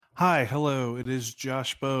Hi, hello. It is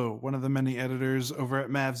Josh Bowe, one of the many editors over at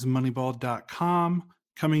MavsMoneyball.com,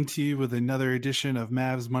 coming to you with another edition of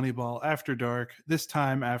Mavs Moneyball After Dark, this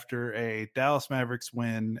time after a Dallas Mavericks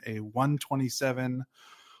win, a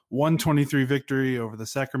 127-123 victory over the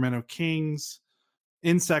Sacramento Kings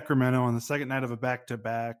in Sacramento on the second night of a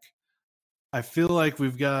back-to-back. I feel like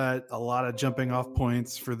we've got a lot of jumping off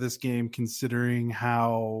points for this game, considering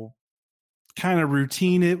how kind of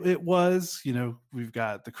routine it was. You know, we've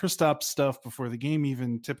got the Kristaps stuff before the game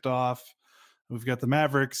even tipped off. We've got the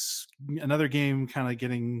Mavericks, another game kind of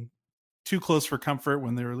getting too close for comfort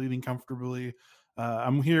when they were leading comfortably.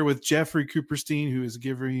 I'm here with Jeffrey Cooperstein, who is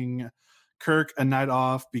giving Kirk a night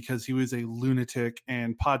off because he was a lunatic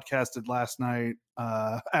and podcasted last night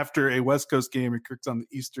after a West Coast game, and Kirk's on the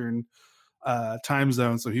Eastern time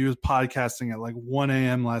zone. So he was podcasting at like 1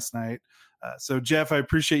 a.m. last night. So, Jeff, I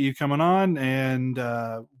appreciate you coming on. And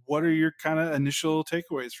what are your kind of initial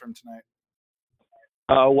takeaways from tonight?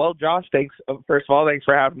 Well, Josh, thanks. First of all, thanks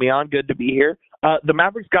for having me on. Good to be here. The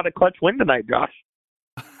Mavericks got a clutch win tonight, Josh.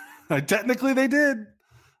 Technically, they did.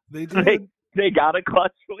 They did. They got a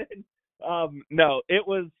clutch win. No, it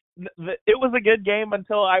was a good game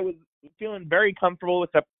until I was feeling very comfortable with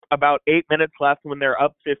about 8 minutes left when they're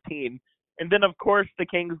up 15. And then, of course, the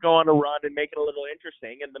Kings go on a run and make it a little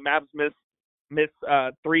interesting. And the Mavs miss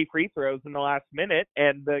 3 free throws in the last minute,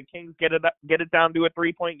 and the Kings get it down to a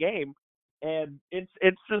 3-point game. And it's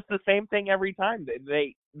just the same thing every time.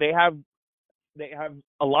 They have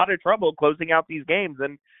a lot of trouble closing out these games,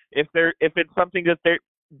 and if it's something that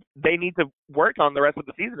they need to work on the rest of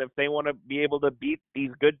the season if they want to be able to beat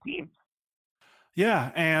these good teams.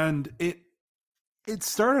 Yeah, and it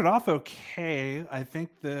started off okay. I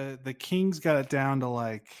think the Kings got it down to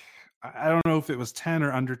like, I don't know if it was 10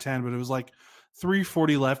 or under 10, but it was like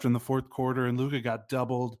 3:40 left in the fourth quarter, and Luka got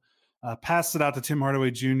doubled. Passed it out to Tim Hardaway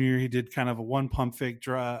Jr. He did kind of a one pump fake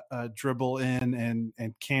dribble in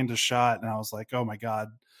and canned a shot, and I was like, oh my god,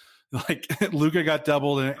 like Luka got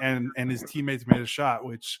doubled and his teammates made a shot,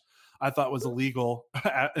 which I thought was illegal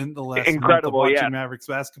in the last month of watching Mavericks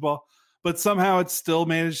basketball. But somehow it still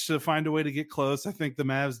managed to find a way to get close. I think the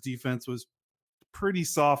Mavs defense was pretty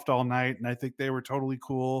soft all night, and I think they were totally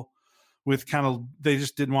cool with they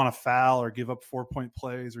just didn't want to foul or give up 4-point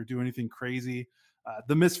plays or do anything crazy.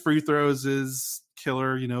 The missed free throws is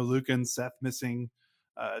killer. You know, Luka and Seth missing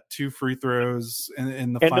 2 free throws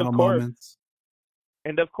in the final moments.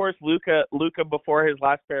 And of course, Luka before his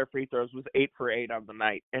last pair of free throws was 8 for 8 on the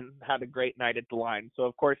night and had a great night at the line. So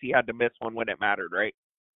of course he had to miss one when it mattered, right?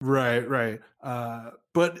 Right.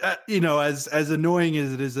 But you know, as annoying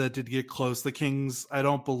as it is that it did get close, the Kings, I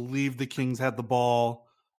don't believe the Kings had the ball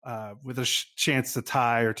with a chance to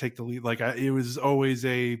tie or take the lead. Like it was always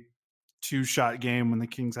a 2-shot game when the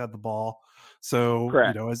Kings had the ball. So,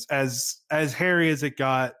 correct. You know, as hairy as it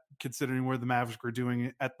got, considering where the Mavericks were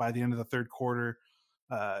doing it by the end of the third quarter,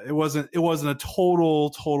 it wasn't a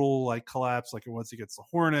total like collapse like it was against the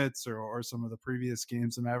Hornets or some of the previous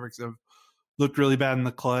games. The Mavericks have looked really bad in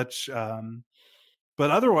the clutch. But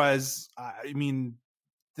otherwise, I mean,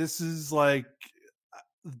 this is like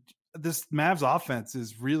this Mavs offense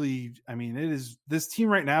is really, I mean, it is, this team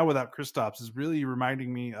right now without Kristaps is really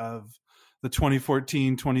reminding me of the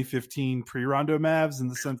 2014-2015 pre-Rondo Mavs, in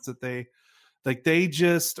the sense that they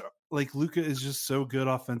just, like, Luka is just so good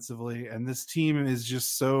offensively, and this team is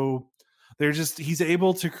just so, he's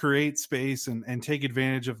able to create space and take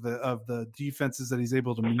advantage of the defenses that he's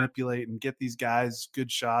able to manipulate and get these guys good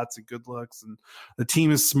shots and good looks. And the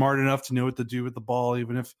team is smart enough to know what to do with the ball,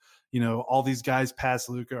 even if, you know, all these guys past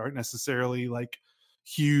Luka aren't necessarily like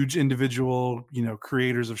huge individual, you know,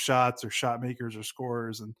 creators of shots or shot makers or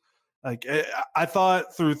scorers. And like, I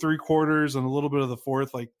thought through 3 quarters and a little bit of the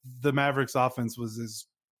fourth, like the Mavericks offense was as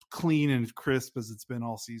clean and crisp as it's been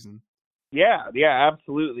all season. Yeah,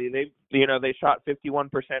 absolutely. They shot 51%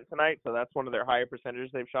 tonight, so that's one of their higher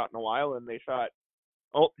percentages they've shot in a while, and they shot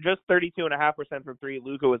just 32.5% from 3.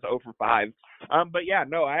 Luka was 0 for 5. But yeah,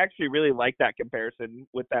 no, I actually really like that comparison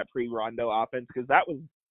with that pre-Rondo offense, because I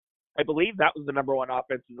believe that was the number 1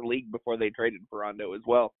 offense in the league before they traded for Rondo as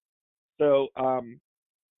well. So,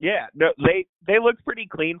 yeah, no, they looked pretty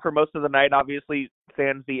clean for most of the night. Obviously,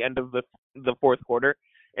 sans the end of the fourth quarter.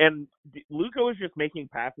 And Luka was just making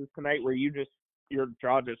passes tonight where your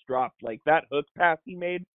jaw just dropped. Like that hook pass he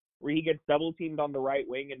made where he gets double teamed on the right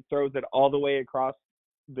wing and throws it all the way across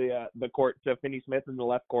the court to Finney Smith in the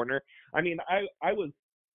left corner. I mean, I was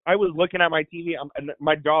looking at my TV and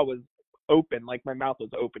my jaw was open, like my mouth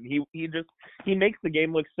was open. He makes the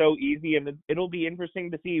game look so easy, and it'll be interesting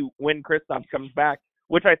to see when Kristaps comes back,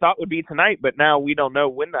 which I thought would be tonight, but now we don't know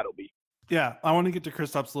when that'll be. Yeah, I want to get to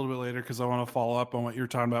Kristaps a little bit later because I want to follow up on what you were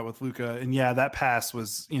talking about with Luka. And yeah, that pass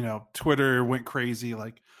was, Twitter went crazy.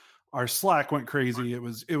 Like our Slack went crazy. It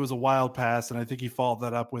was a wild pass, and I think he followed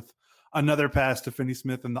that up with another pass to Finney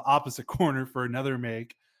Smith in the opposite corner for another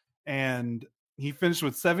make. And he finished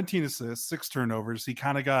with 17 assists, 6 turnovers. He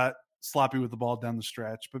kind of got sloppy with the ball down the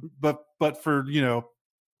stretch, but for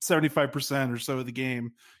 75% or so of the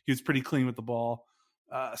game, he was pretty clean with the ball.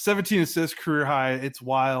 17 assists, career high. It's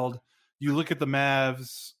wild. You look at the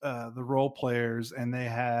Mavs, the role players, and they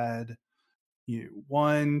had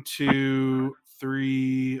one, two,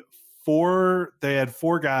 three, four. They had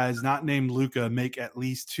four guys not named Luka make at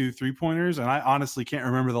least 2 3-pointers, and I honestly can't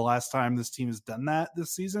remember the last time this team has done that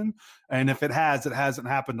this season. And if it has, it hasn't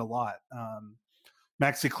happened a lot.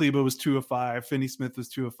 Maxi Kleber was 2 of 5. Finney Smith was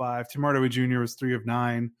 2 of 5. Tim Hardaway Jr. was 3 of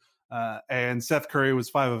 9. And Seth Curry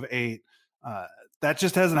was 5 of 8. That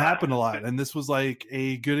just hasn't happened a lot. And this was like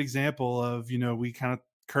a good example of,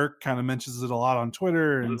 Kirk kind of mentions it a lot on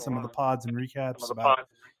Twitter and some of the pods and recaps about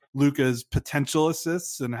Luka's potential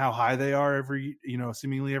assists and how high they are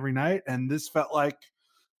seemingly every night. And this felt like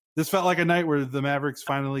a night where the Mavericks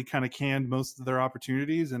finally kind of canned most of their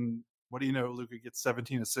opportunities. And what do you know? Luka gets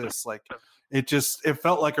 17 assists. Like it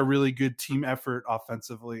felt like a really good team effort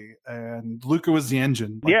offensively. And Luka was the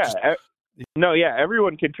engine.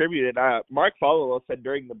 Everyone contributed. Mark Followill said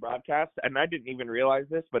during the broadcast, and I didn't even realize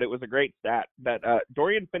this, but it was a great stat, that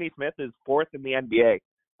Dorian Finney-Smith is 4th in the NBA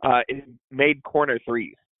in made corner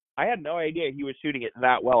threes. I had no idea he was shooting it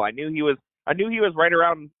that well. I knew he was right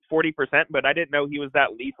around 40%, but I didn't know he was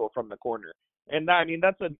that lethal from the corner. And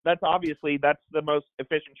that's obviously the most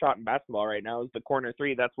efficient shot in basketball right now is the corner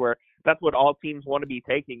three. That's what all teams want to be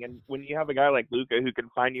taking. And when you have a guy like Luka who can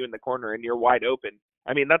find you in the corner and you're wide open,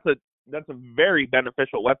 that's a very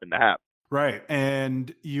beneficial weapon to have. Right.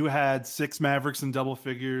 And you had 6 Mavericks in double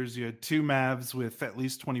figures. You had 2 Mavs with at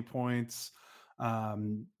least 20 points.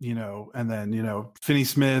 And then, Finney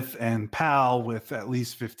Smith and Powell with at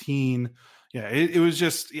least 15. Yeah, it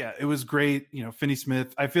was great. Finney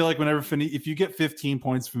Smith, I feel like if you get 15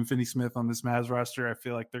 points from Finney Smith on this Mavs roster, I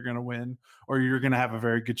feel like they're going to win, or you're going to have a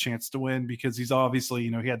very good chance to win, because he's obviously,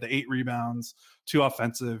 he had the 8 rebounds, 2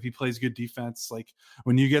 offensive. He plays good defense. Like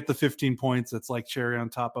when you get the 15 points, it's like cherry on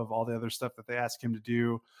top of all the other stuff that they ask him to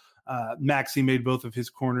do. Maxey made both of his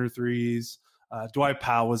corner threes. Dwight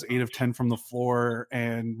Powell was 8 of 10 from the floor,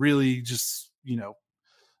 and really just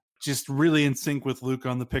really in sync with Luka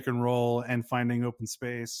on the pick and roll and finding open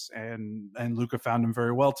space. And Luka found him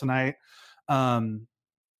very well tonight. I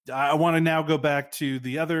want to now go back to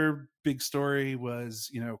the other big story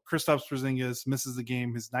was, Kristaps Porzingis misses the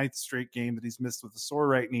game, his 9th straight game that he's missed with a sore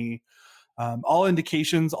right knee. All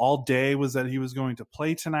indications all day was that he was going to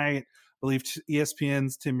play tonight. I believe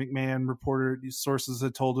ESPN's Tim McMahon reported, these sources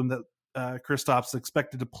had told him that Kristaps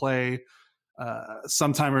expected to play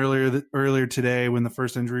sometime earlier today. When the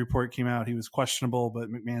first injury report came out, he was questionable,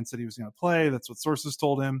 but McMahon said he was going to play. That's what sources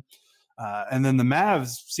told him. And then the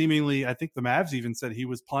Mavs, seemingly, I think the Mavs even said he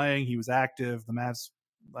was playing. He was active. The Mavs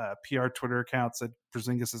PR Twitter account said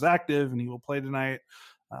Porzingis is active and he will play tonight.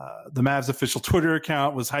 The Mavs official Twitter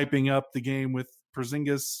account was hyping up the game with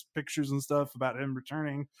Porzingis pictures and stuff about him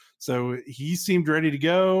returning. So he seemed ready to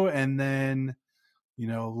go. And then,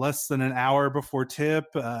 less than an hour before tip,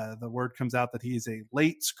 the word comes out that he is a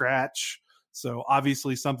late scratch. So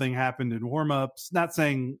obviously something happened in warmups. Not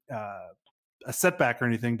saying a setback or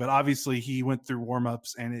anything, but obviously he went through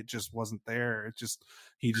warmups and it just wasn't there.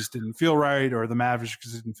 He just didn't feel right, or the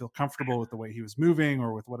Mavericks didn't feel comfortable with the way he was moving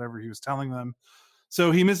or with whatever he was telling them. So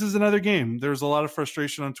he misses another game. There's a lot of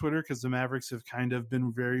frustration on Twitter because the Mavericks have kind of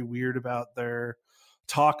been very weird about their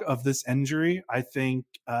talk of this injury. I think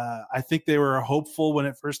they were hopeful when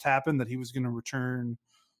it first happened that he was going to return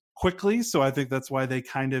quickly. So I think that's why they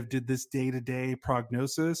kind of did this day-to-day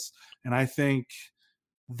prognosis. And I think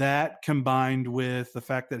that, combined with the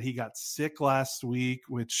fact that he got sick last week,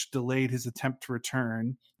 which delayed his attempt to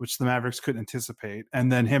return, which the Mavericks couldn't anticipate,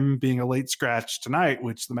 and then him being a late scratch tonight,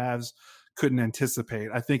 which the Mavs couldn't anticipate.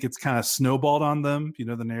 I think it's kind of snowballed on them,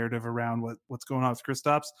 the narrative around what's going on with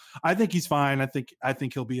Kristaps. I think he's fine. I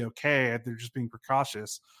think he'll be okay. They're just being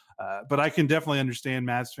precautious. But I can definitely understand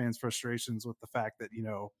Mavs fans' frustrations with the fact that,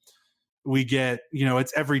 we get,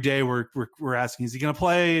 it's every day we're asking, is he going to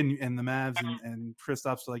play? And the Mavs and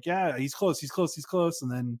Kristaps are like, yeah, he's close.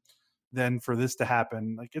 And then for this to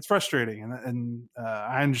happen, like, it's frustrating. And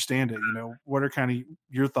I understand it. What are kind of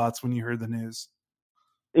your thoughts when you heard the news?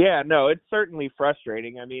 Yeah, no, it's certainly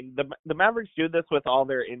frustrating. I mean, the Mavericks do this with all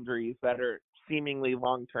their injuries that are seemingly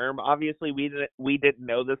long term. Obviously, we didn't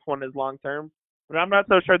know this one is long term, but I'm not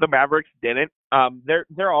so sure the Mavericks didn't.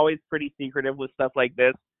 They're always pretty secretive with stuff like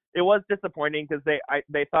this. It was disappointing because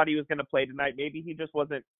they thought he was going to play tonight. Maybe he just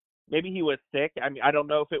wasn't. Maybe he was sick. I mean, I don't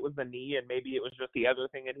know if it was the knee, and maybe it was just the other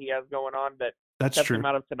thing that he has going on that That's kept true. him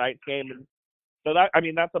out of tonight's game. And so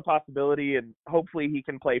that's a possibility, and hopefully he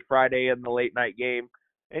can play Friday in the late night game.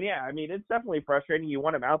 And yeah, I mean, it's definitely frustrating. You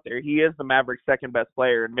want him out there. He is the Mavericks' second best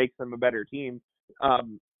player and makes them a better team.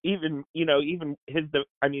 Even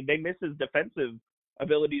they miss his defensive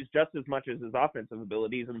abilities just as much as his offensive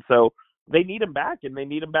abilities, and so they need him back, and they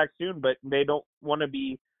need him back soon. But they don't want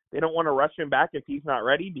to rush him back if he's not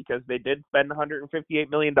ready, because they did spend $158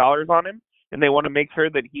 million on him, and they want to make sure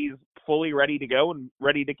that he's fully ready to go and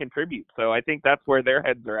ready to contribute. So I think that's where their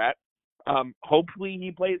heads are at. Hopefully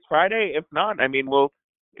he plays Friday. If not, I mean,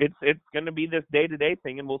 it's going to be this day-to-day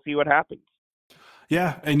thing, and we'll see what happens.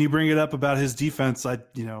 Yeah, and you bring it up about his defense.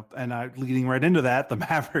 Leading right into that, the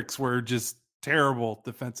Mavericks were just terrible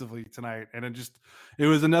defensively tonight, and it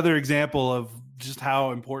was another example of just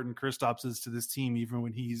how important Kristaps is to this team, even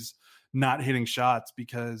when he's not hitting shots.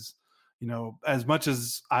 Because as much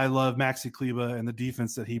as I love Maxi Kleber and the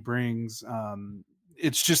defense that he brings,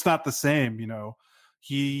 it's just not the same.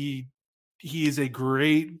 He is a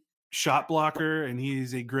great shot blocker, and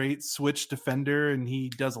he's a great switch defender, and he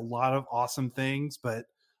does a lot of awesome things, but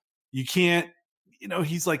you can't,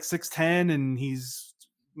 he's like 6'10", and he's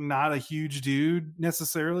not a huge dude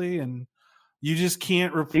necessarily, and you just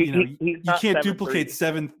can't you can't duplicate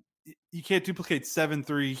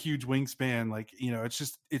 7'3" huge wingspan. Like,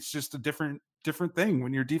 it's just a different thing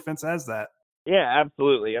when your defense has that. Yeah,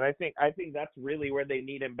 absolutely. And I think that's really where they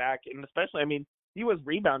need him back, and especially, I mean, he was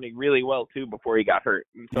rebounding really well too before he got hurt,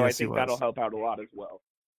 and so yes, I think that'll help out a lot as well.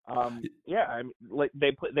 I mean,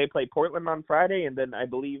 they play Portland on Friday, and then I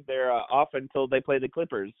believe they're off until they play the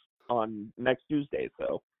Clippers on next Tuesday.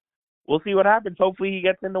 So we'll see what happens. Hopefully, he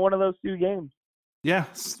gets into one of those two games. Yeah,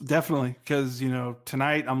 definitely. Because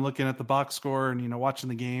tonight I'm looking at the box score and watching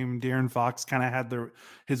the game. De'Aaron Fox kind of had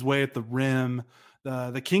his way at the rim.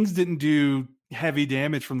 The Kings didn't do heavy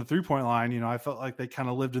damage from the 3-point line. I felt like they kind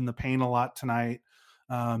of lived in the paint a lot tonight.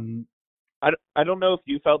 I don't know if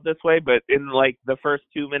you felt this way, but in like the first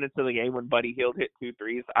 2 minutes of the game when Buddy Hield hit 2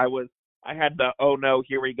 threes, I had the, oh no,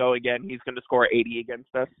 here we go again. He's going to score 80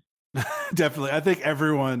 against us. Definitely. I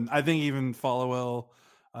think even Followell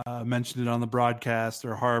mentioned it on the broadcast,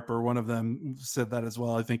 or Harp, or one of them said that as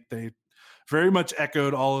well. I think they very much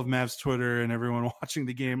echoed all of Mavs Twitter and everyone watching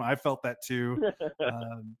the game. I felt that too.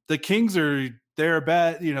 The Kings they're a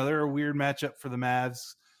bad, they're a weird matchup for the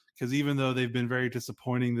Mavs, because even though they've been very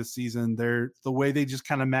disappointing this season, the way they just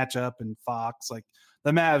kind of match up, and Fox, like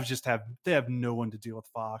the Mavs they have no one to deal with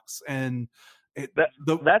Fox. And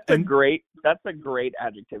that's a great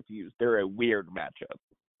adjective to use. They're a weird matchup.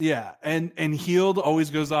 Yeah. And Hield always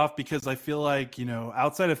goes off because I feel like,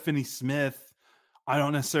 outside of Finney Smith, I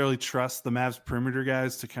don't necessarily trust the Mavs perimeter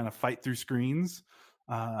guys to kind of fight through screens.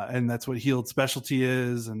 And that's what Hield's specialty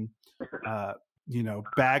is. And,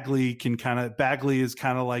 Bagley is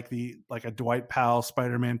kind of like a Dwight Powell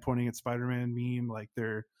Spider-Man pointing at Spider-Man meme. Like,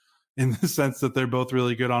 they're, in the sense that they're both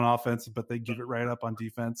really good on offense, but they give it right up on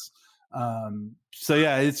defense. So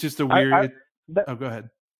yeah, it's just a weird. Go ahead.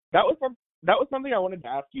 That was something I wanted to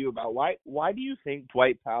ask you about. Why do you think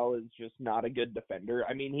Dwight Powell is just not a good defender?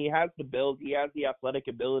 I mean, he has the build, he has the athletic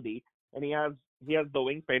ability, and he has the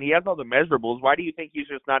wingspan, he has all the measurables. Why do you think he's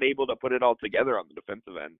just not able to put it all together on the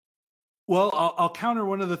defensive end? Well, I'll counter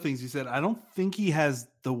one of the things you said. I don't think he has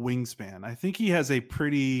the wingspan. I think he has a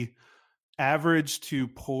pretty average to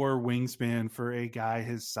poor wingspan for a guy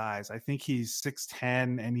his size. I think he's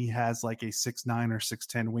 6'10", and he has like a 6'9" or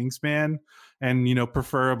 6'10" wingspan. And,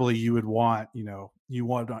 preferably you would want, your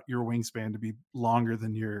wingspan to be longer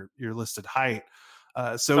than your listed height.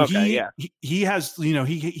 He has,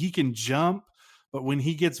 he can jump, but when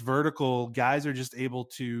he gets vertical, guys are just able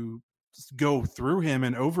to go through him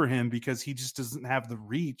and over him, because he just doesn't have the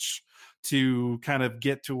reach to kind of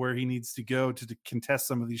get to where he needs to go to contest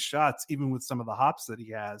some of these shots, even with some of the hops that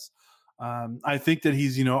he has. I think that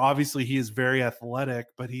he's, obviously he is very athletic,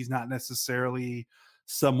 but he's not necessarily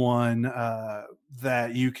someone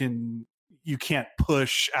that you can't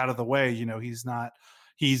push out of the way.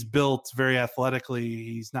 He's built very athletically.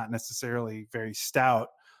 He's not necessarily very stout.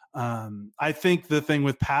 I think the thing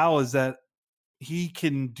with Powell is that he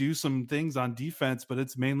can do some things on defense, but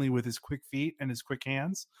it's mainly with his quick feet and his quick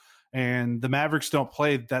hands. And the Mavericks don't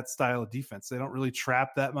play that style of defense. They don't really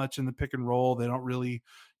trap that much in the pick and roll. They don't really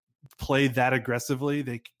play that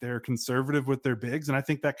aggressively. They're conservative with their bigs. And I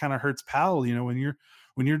think that kind of hurts Powell.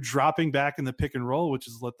 When you're dropping back in the pick and roll, which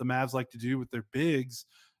is what the Mavs like to do with their bigs,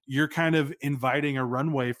 you're kind of inviting a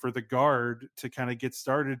runway for the guard to kind of get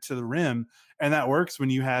started to the rim. And that works when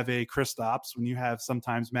you have a Kristaps, when you have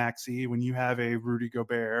sometimes Maxey, when you have a Rudy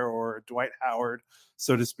Gobert or Dwight Howard,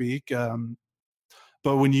 so to speak.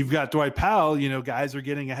 But when you've got Dwight Powell, guys are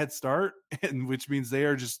getting a head start, and which means they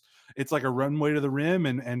are just, it's like a runway to the rim,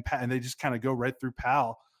 and they just kind of go right through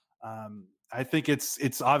Powell. I think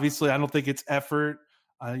it's obviously, I don't think it's effort,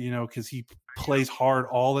 because he plays hard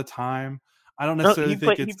all the time. I don't necessarily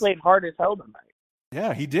think he played hard as hell tonight.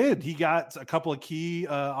 Yeah, he did. He got a couple of key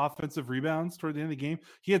offensive rebounds toward the end of the game.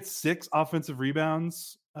 He had 6 offensive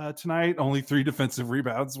rebounds tonight, only 3 defensive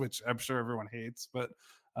rebounds, which I'm sure everyone hates. But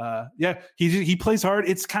yeah, he plays hard.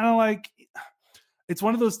 It's kind of like, it's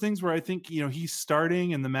one of those things where I think, he's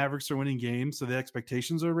starting and the Mavericks are winning games, so the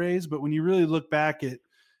expectations are raised. But when you really look back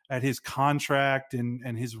at his contract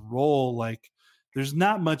and his role, like, there's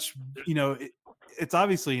not much, it's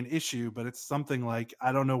obviously an issue, but it's something like,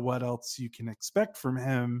 I don't know what else you can expect from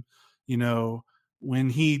him, when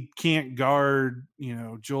he can't guard,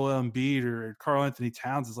 Joel Embiid or Karl Anthony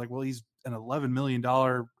Towns. Is like, well, he's an $11 million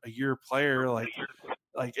a year player. Like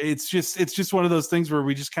it's just one of those things where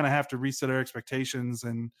we just kind of have to reset our expectations,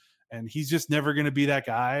 and he's just never going to be that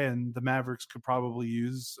guy. And the Mavericks could probably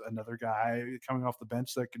use another guy coming off the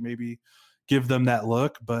bench that could maybe give them that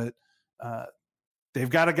look. But, they've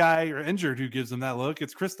got a guy injured who gives them that look.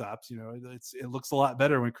 It's Kristaps. It looks a lot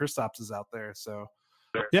better when Kristaps is out there. So,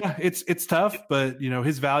 yeah, it's tough, but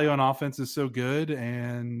his value on offense is so good,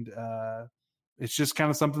 and it's just kind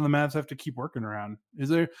of something the Mavs have to keep working around. Was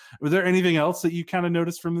there anything else that you kind of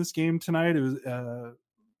noticed from this game tonight? It was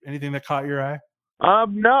anything that caught your eye?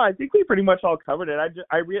 No, I think we pretty much all covered it.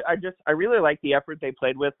 I really like the effort they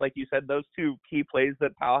played with. Like you said, those 2 key plays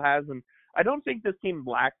that Powell has, and I don't think this team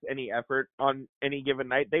lacks any effort on any given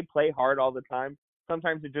night. They play hard all the time.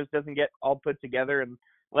 Sometimes it just doesn't get all put together. And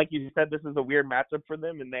like you said, this is a weird matchup for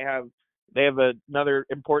them, and they have another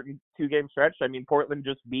important 2-game stretch. I mean, Portland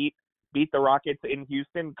just beat the Rockets in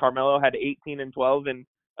Houston. Carmelo had 18 and 12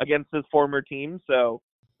 against his former team. So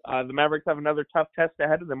the Mavericks have another tough test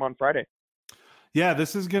ahead of them on Friday. Yeah,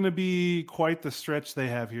 this is going to be quite the stretch they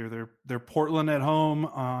have here. They're Portland at home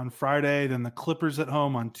on Friday, then the Clippers at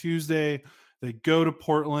home on Tuesday. They go to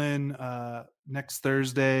Portland next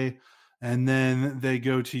Thursday, and then they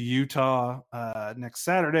go to Utah next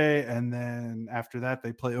Saturday, and then after that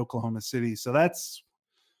they play Oklahoma City. So that's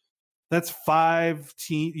 5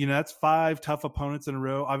 that's 5 tough opponents in a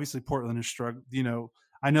row. Obviously, Portland is struggling.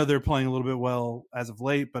 I know they're playing a little bit well as of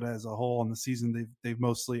late, but as a whole in the season, they've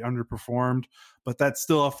mostly underperformed. But that's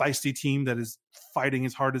still a feisty team that is fighting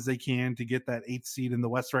as hard as they can to get that 8th seed in the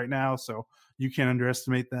West right now. So you can't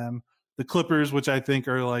underestimate them. The Clippers, which I think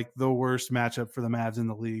are like the worst matchup for the Mavs in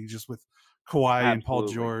the league, just with Kawhi and Paul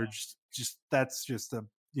George.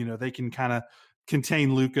 They can kind of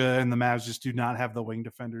contain Luka, and the Mavs just do not have the wing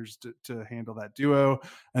defenders to handle that duo.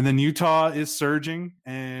 And then Utah is surging,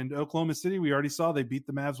 and Oklahoma City, we already saw they beat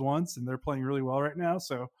the Mavs once, and they're playing really well right now.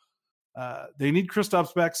 So they need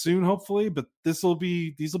Kristaps back soon, hopefully. But these will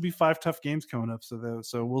be 5 tough games coming up.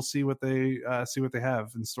 So we'll see what they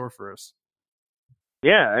have in store for us.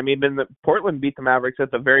 Yeah, I mean, Portland beat the Mavericks at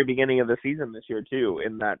the very beginning of the season this year too,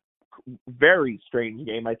 in that very strange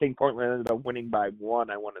game. I think Portland ended up winning by 1,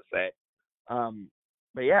 I want to say.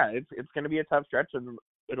 But yeah, it's going to be a tough stretch, and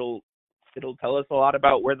it'll tell us a lot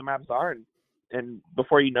about where the Mavs are, and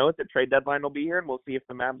before you know it, the trade deadline will be here, and we'll see if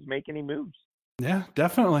the Mavs make any moves. Yeah,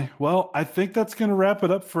 definitely. Well, I think that's going to wrap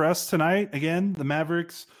it up for us tonight. Again, the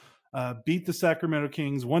Mavericks beat the Sacramento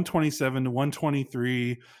Kings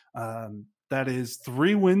 127-123. That is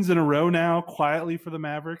 3 wins in a row now, quietly for the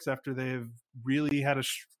Mavericks, after they've really had a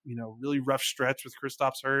really rough stretch with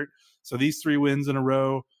Kristaps hurt. So these 3 wins in a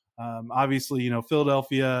row. Obviously,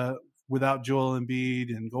 Philadelphia without Joel Embiid,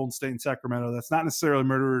 and Golden State and Sacramento, that's not necessarily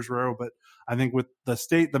murderer's row, but I think with the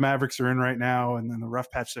state the Mavericks are in right now, and then the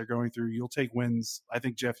rough patch they're going through, you'll take wins. I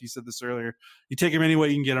think, Jeff, you said this earlier. You take them any way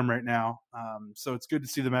you can get them right now. So it's good to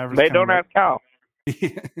see the Mavericks. They don't have Cal.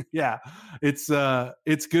 Yeah, it's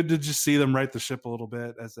good to just see them right the ship a little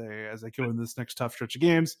bit as they go in this next tough stretch of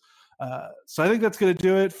games. So I think that's going to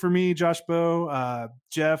do it for me, Josh Bowe.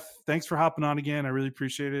 Jeff, thanks for hopping on again. I really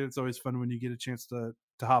appreciate it. It's always fun when you get a chance to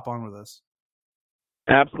hop on with us.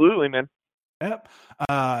 Absolutely, man. Yep.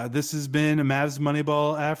 This has been Mavs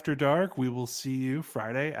Moneyball After Dark. We will see you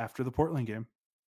Friday after the Portland game.